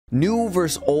New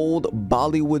versus old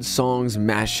Bollywood songs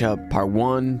mashup part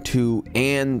 1, 2,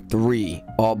 and 3.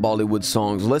 All Bollywood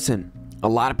songs. Listen, a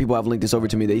lot of people have linked this over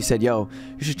to me. They said, yo,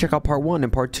 you should check out part 1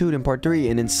 and part 2 and part 3.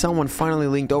 And then someone finally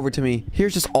linked over to me.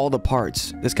 Here's just all the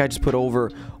parts. This guy just put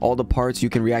over all the parts. You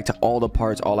can react to all the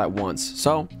parts all at once.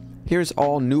 So here's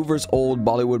all new versus old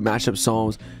Bollywood mashup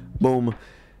songs. Boom.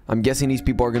 I'm guessing these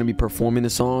people are going to be performing the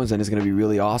songs and it's going to be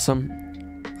really awesome.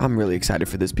 I'm really excited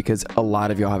for this because a lot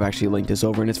of y'all have actually linked this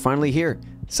over and it's finally here.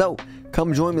 So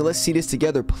come join me. Let's see this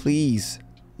together, please.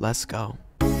 Let's go.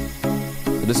 So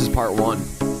this is part 1.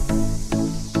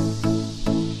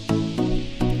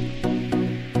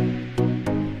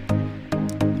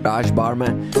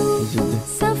 Barman.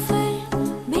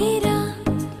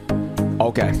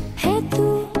 Okay.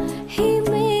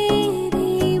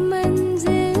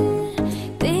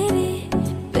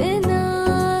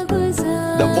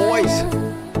 The voice.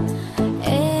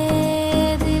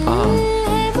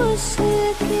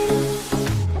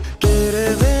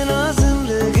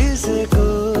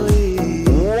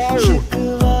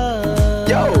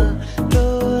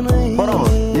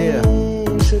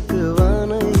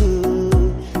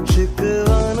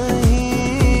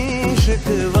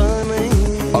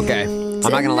 Okay, I'm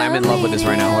not gonna lie, I'm in love with this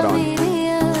right now. Hold on.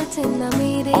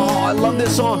 Oh, I love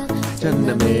this song. It's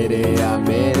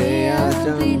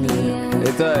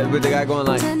with the guy going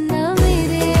like,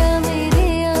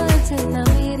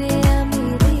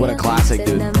 what a classic,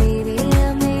 dude.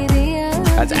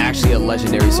 That's actually a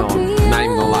legendary song. I'm not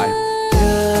even gonna lie.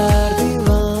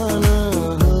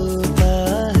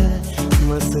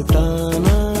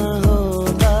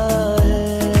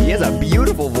 He has a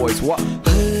beautiful voice. What?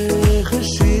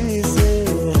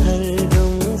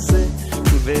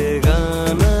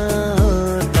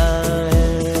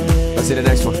 Let's see the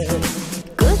next one.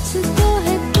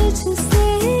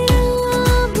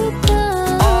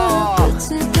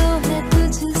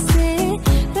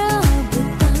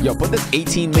 Yo, put this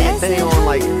 18-minute thing on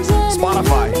like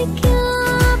Spotify.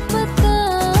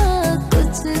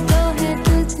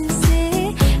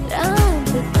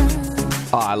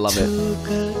 Oh, I love it.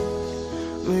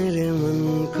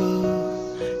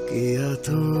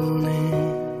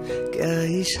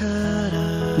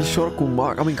 Kishore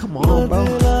Kumar. I mean, come on, bro.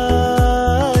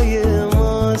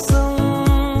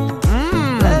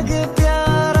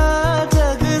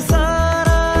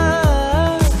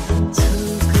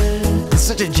 It's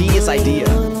such a genius idea.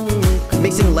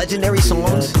 Mixing legendary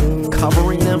songs,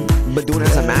 covering them, but doing it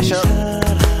as a mashup.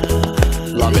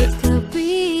 Love it.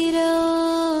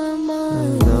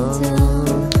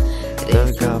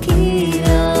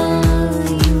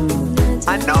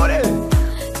 I know that.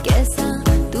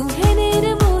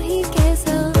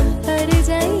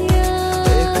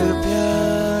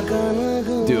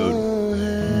 Dude,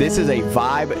 this is a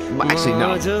vibe. Actually,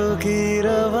 no.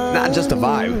 Not just a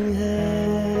vibe.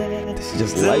 This is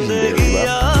just legendary, bro.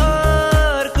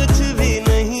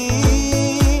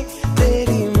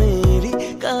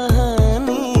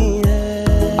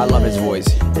 I love his voice.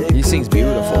 He sings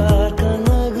beautiful.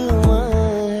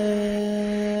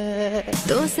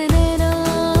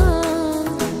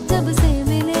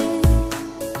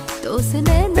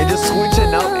 They just switch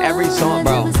it up every song,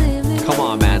 bro. Come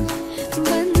on, man.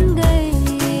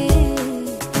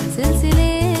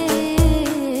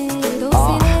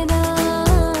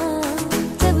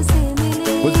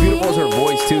 What's beautiful is her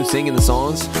voice too, singing the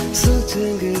songs.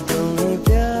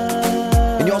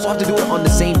 And you also have to do it on the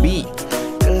same beat.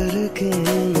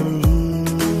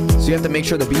 So you have to make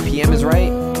sure the BPM is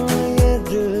right.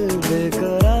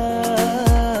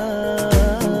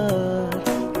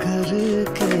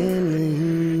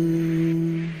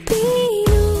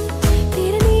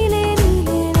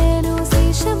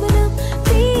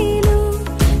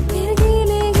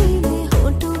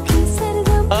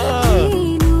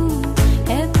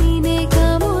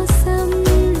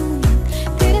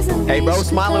 Hey bro,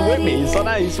 smiling with me. So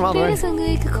nice, you smiling right. Go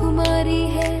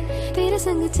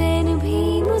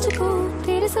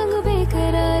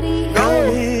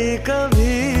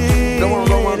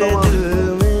on.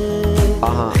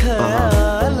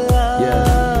 Yeah.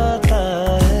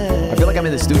 I feel like I'm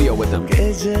in the studio with them.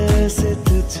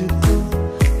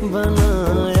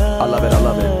 I love it.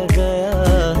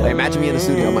 Like, imagine me in the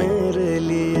studio, Mike.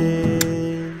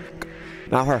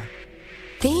 Not her.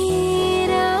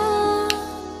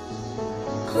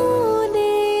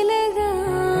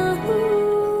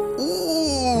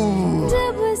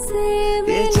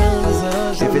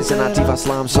 If it's an Atif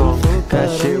Aslam song, that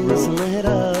shit will.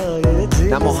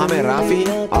 Now Mohammed Rafi,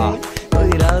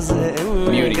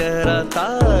 beauty.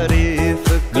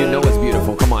 You know it's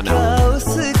beautiful. Come on now.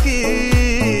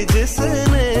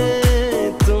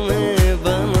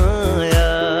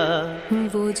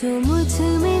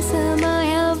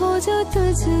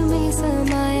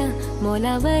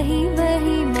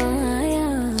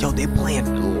 Yo, they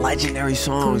playing legendary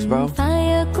songs, bro. Oh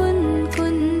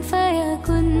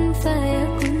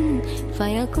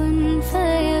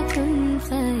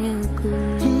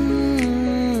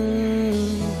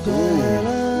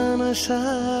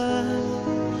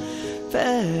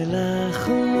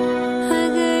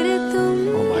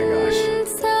my gosh.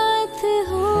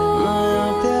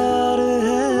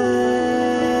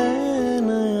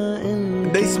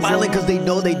 They smiling because they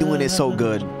know they doing it so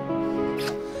good.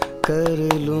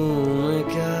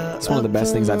 It's one of the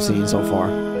best things I've seen so far.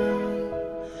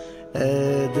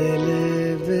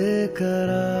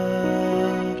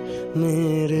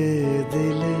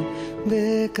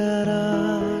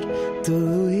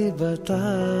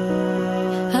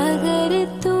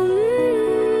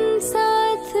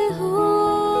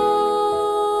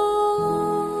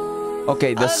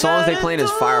 Okay, the songs they playing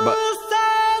is fire, but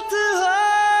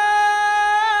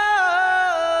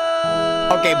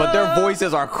okay, but their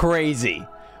voices are crazy.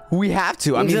 We have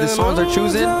to. I mean, the songs they're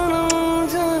choosing.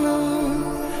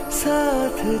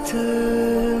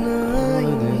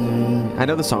 I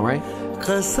know the song, right?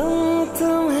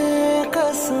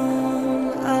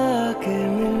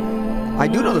 I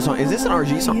do know the song. Is this an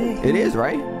RG song? It is,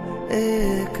 right?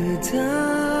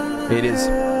 It is.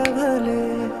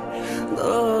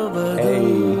 Hey.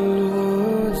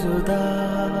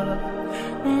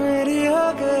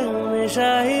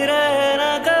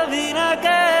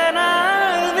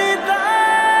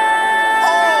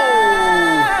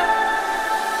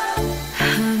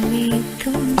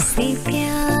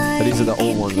 These are the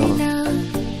old ones, huh?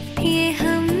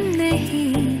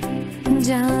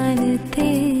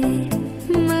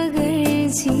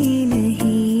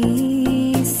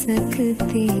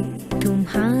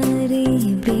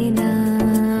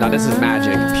 Now this is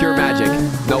magic, pure magic.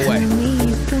 No way.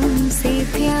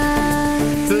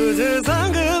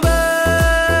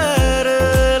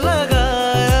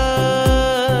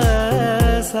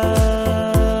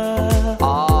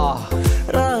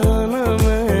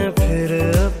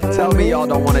 Tell me y'all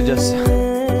don't want to just...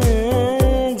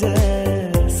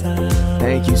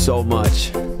 Thank you so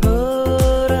much.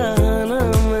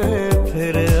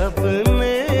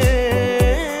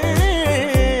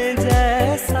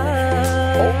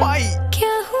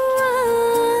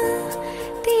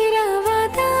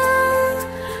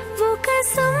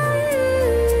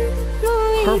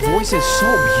 Her voice is so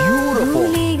beautiful.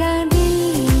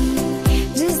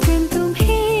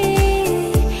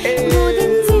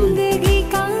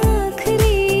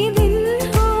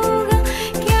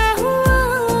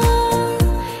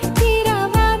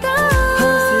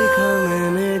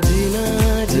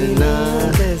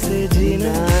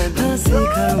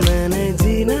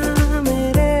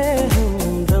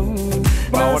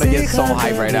 Bro, I want to get so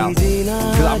hyped right now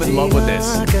because I'm in love with this.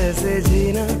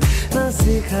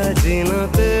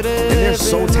 And they're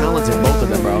so talented, both of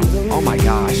them, bro. Oh my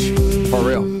gosh, for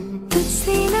real.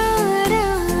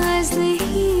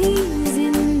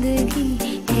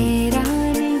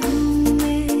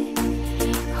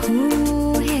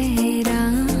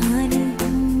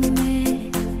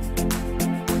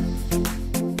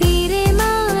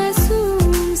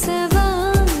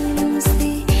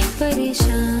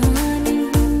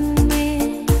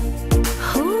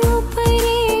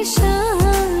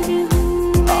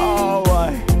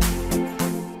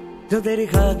 जो तेरी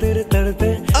खातिर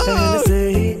तड़पे पहले से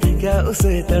ही क्या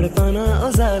उसे तड़पाना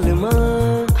ओ जालिमा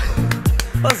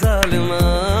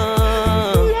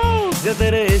जो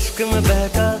तेरे इश्क में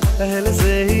बहका पहले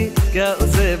से ही क्या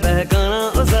उसे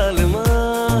बहकाना ओ जालिमा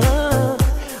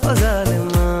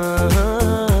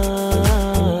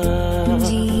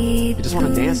You just want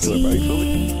to dance to it, bro. You feel me?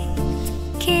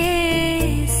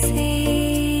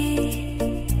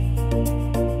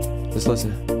 Just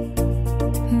listen.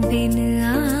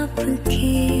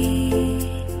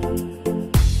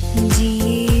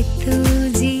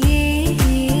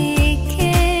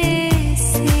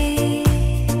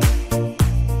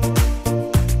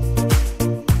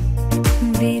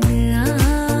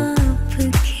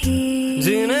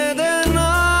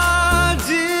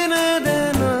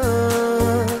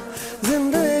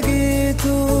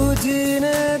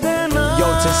 Yo,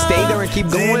 to stay there and keep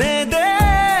going.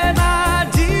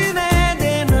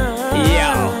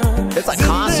 It's like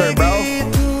concert, bro.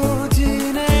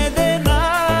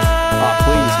 Oh,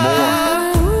 please, more.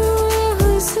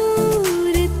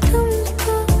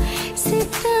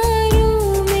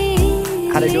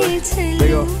 How they do it? There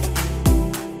you go.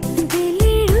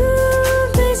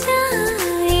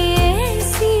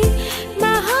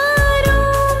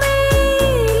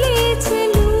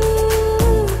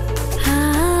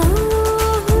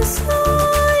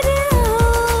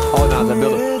 Oh, no, the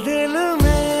builder.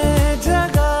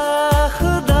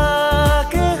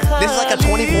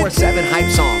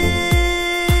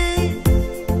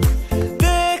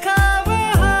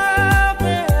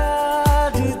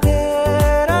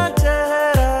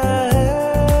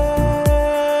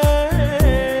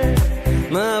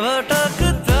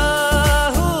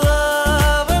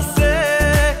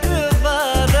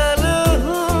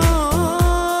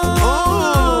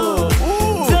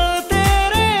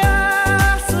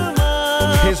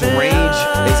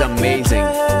 amazing.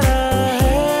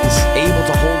 He's able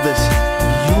to hold this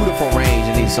beautiful range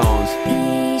in these songs.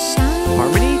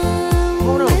 Harmony?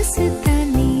 Oh no.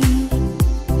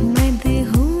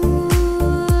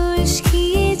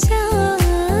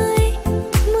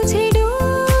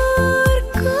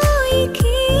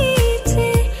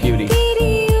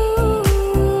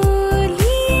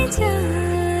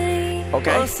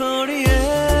 Okay.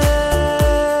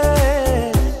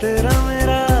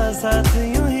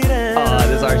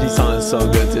 This RG song is so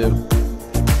good too.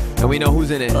 And we know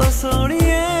who's in it. What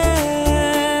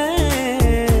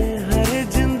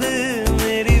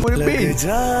it be?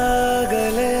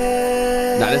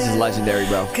 Nah, this is legendary,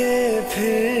 bro.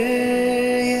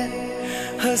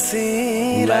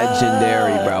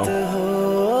 Legendary, bro.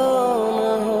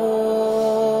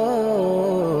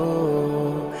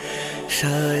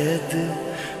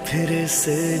 फिर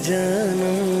से जन्म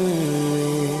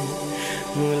में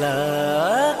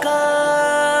मुलाकात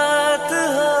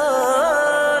हो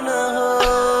न हो.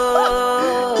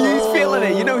 He's feeling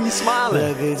it, you know he's smiling.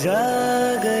 लग जा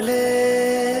गले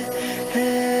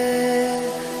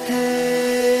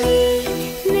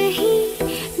नहीं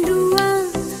दुआ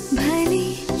भले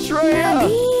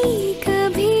नबी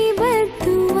कभी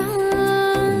बदुआ.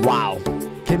 Wow.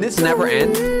 Can this never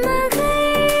end?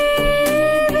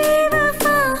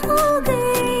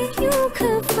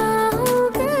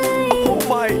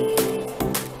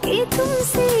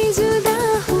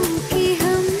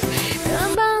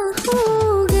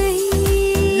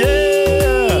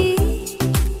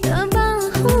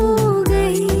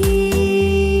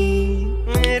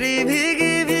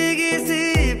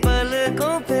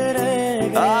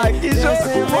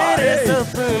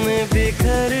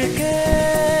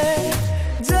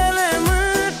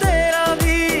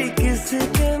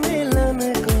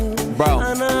 Bro,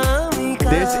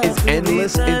 this is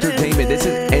endless entertainment. This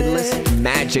is endless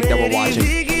magic that we're watching.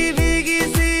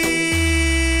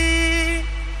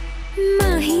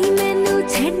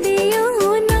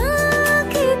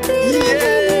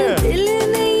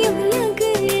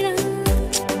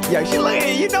 Yeah, she like,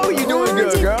 hey, you know you're doing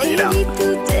good, girl. You know.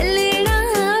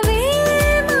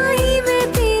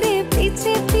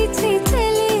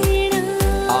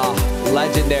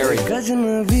 Legendary.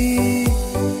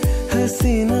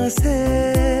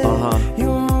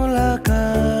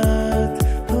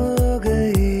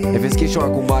 If it's Kishore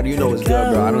Kumar, you know it's good,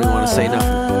 bro. I don't even want to say nothing.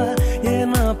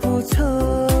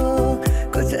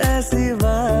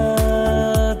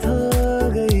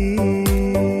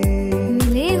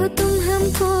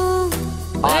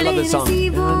 Oh, I love this song.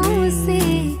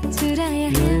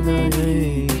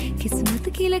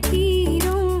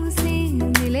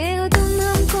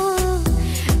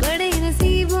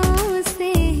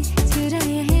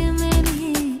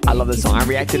 I love this song. I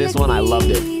reacted to this one. I loved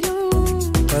it.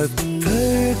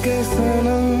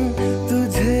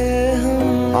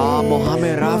 Ah,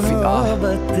 Mohammed Rafi.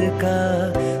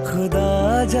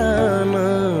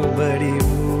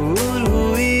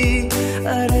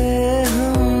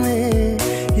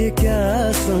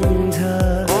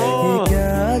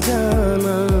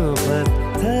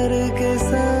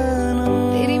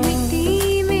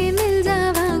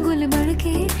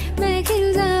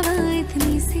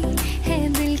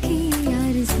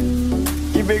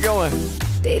 Keep it going.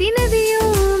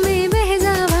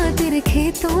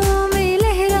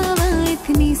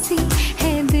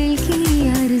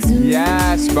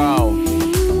 Yes, bro. Dude,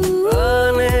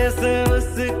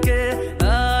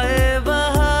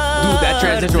 that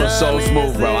transition was so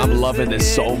smooth, bro. I'm loving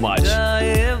this so much.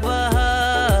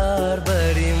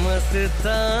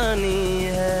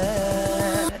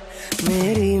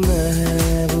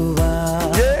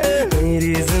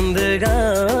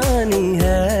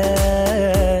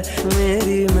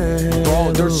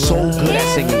 Bro, they're so good at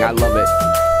singing. I love it.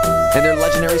 And they're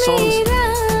legendary songs.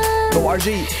 The RG.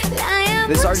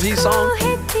 This RG song.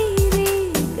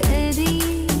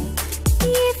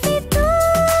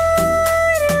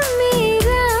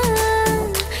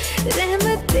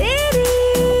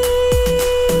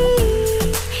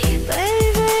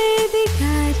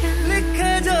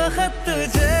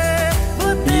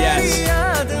 Yes,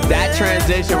 that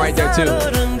transition right there too.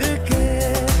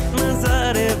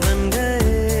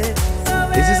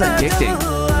 This is addicting.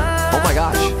 Oh my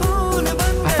gosh.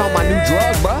 I found my new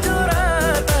drug, bro.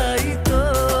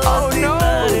 Oh no.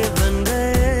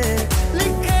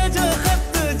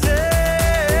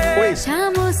 Wait.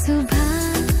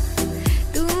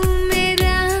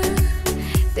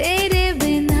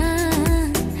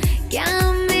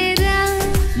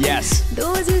 Yes.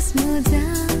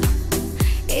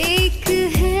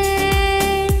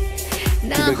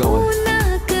 Keep it going.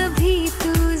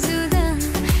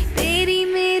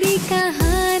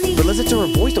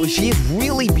 bonito. She is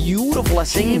really beautiful at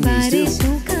singing these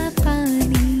too.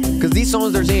 Because these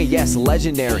songs they're singing, yes,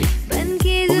 legendary. But we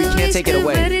can't take it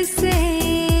away.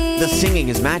 The singing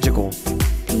is magical.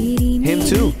 Him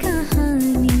too.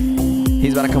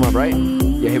 He's about to come up, right?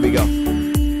 Yeah, here we go.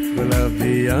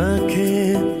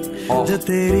 Oh. To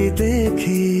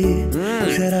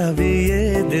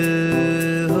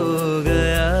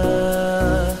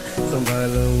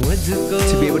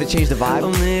be able to change the vibe.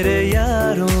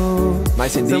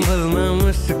 Nice and deep.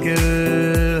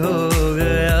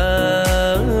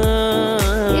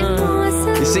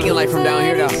 He's singing like from down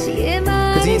here now.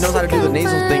 Because he knows how to do the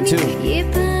nasal thing too.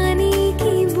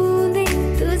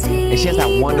 And she has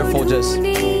that wonderful just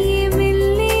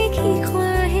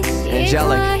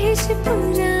angelic.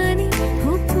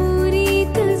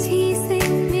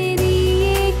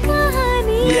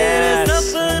 Yes.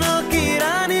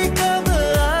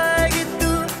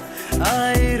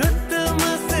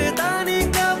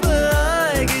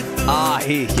 Ah,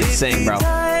 he can sing, bro.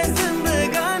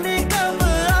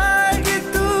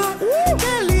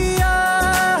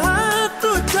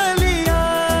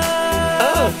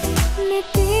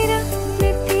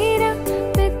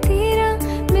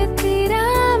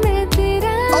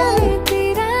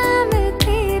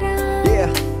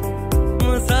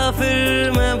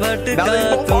 Now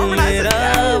they both harmonize it.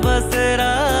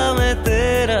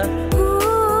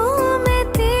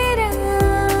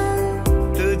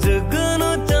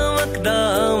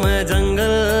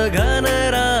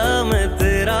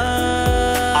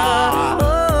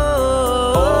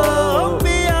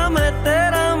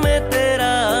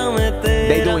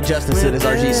 They doing justice to this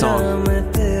RG song.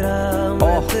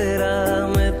 Oh.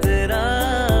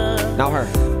 Now her.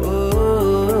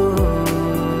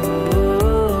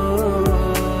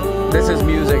 This is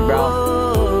music, bro.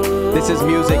 This is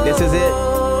music. This is it.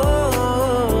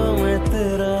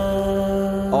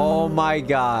 Oh my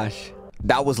gosh.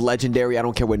 That was legendary. I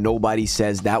don't care what nobody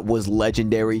says. That was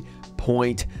legendary.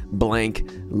 Point blank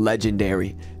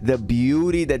legendary. The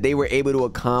beauty that they were able to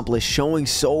accomplish showing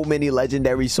so many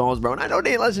legendary songs, bro. And I know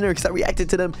they legendary because I reacted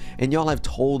to them and y'all have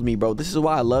told me, bro. This is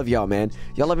why I love y'all, man.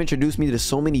 Y'all have introduced me to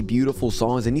so many beautiful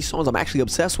songs, and these songs I'm actually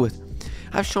obsessed with.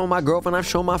 I've shown my girlfriend, I've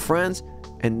shown my friends,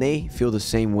 and they feel the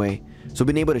same way. So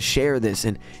being able to share this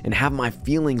and have my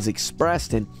feelings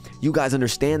expressed, and you guys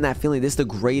understand that feeling, this is the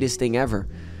greatest thing ever.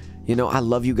 You know, I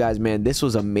love you guys, man. This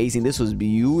was amazing. This was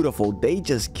beautiful. They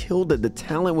just killed it. The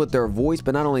talent with their voice,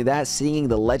 but not only that, singing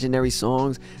the legendary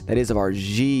songs that is of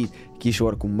Arjit,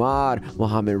 Kishore Kumar,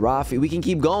 Mohammed Rafi. We can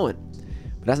keep going,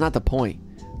 but that's not the point.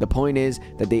 The point is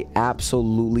that they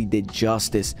absolutely did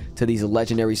justice to these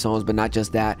legendary songs, but not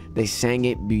just that, they sang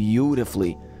it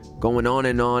beautifully. Going on,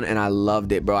 and I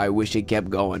loved it, bro. I wish it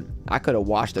kept going. I could have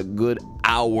watched a good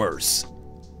hours.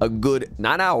 A good,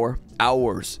 not hour,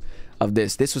 hours of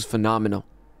this. This was phenomenal.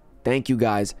 Thank you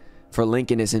guys for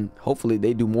linking this, and hopefully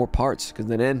they do more parts, because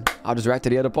then I'll just react to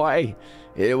the other part. Hey,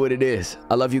 it is what it is.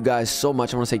 I love you guys so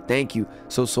much. I want to say thank you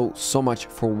so much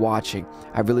for watching.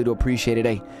 I really do appreciate it.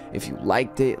 Hey, if you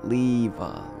liked it, leave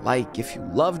a like. If you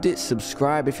loved it,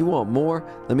 subscribe. If you want more,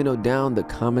 let me know down in the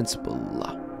comments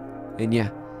below. And yeah,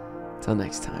 till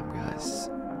next time, guys.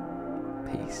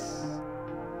 Peace.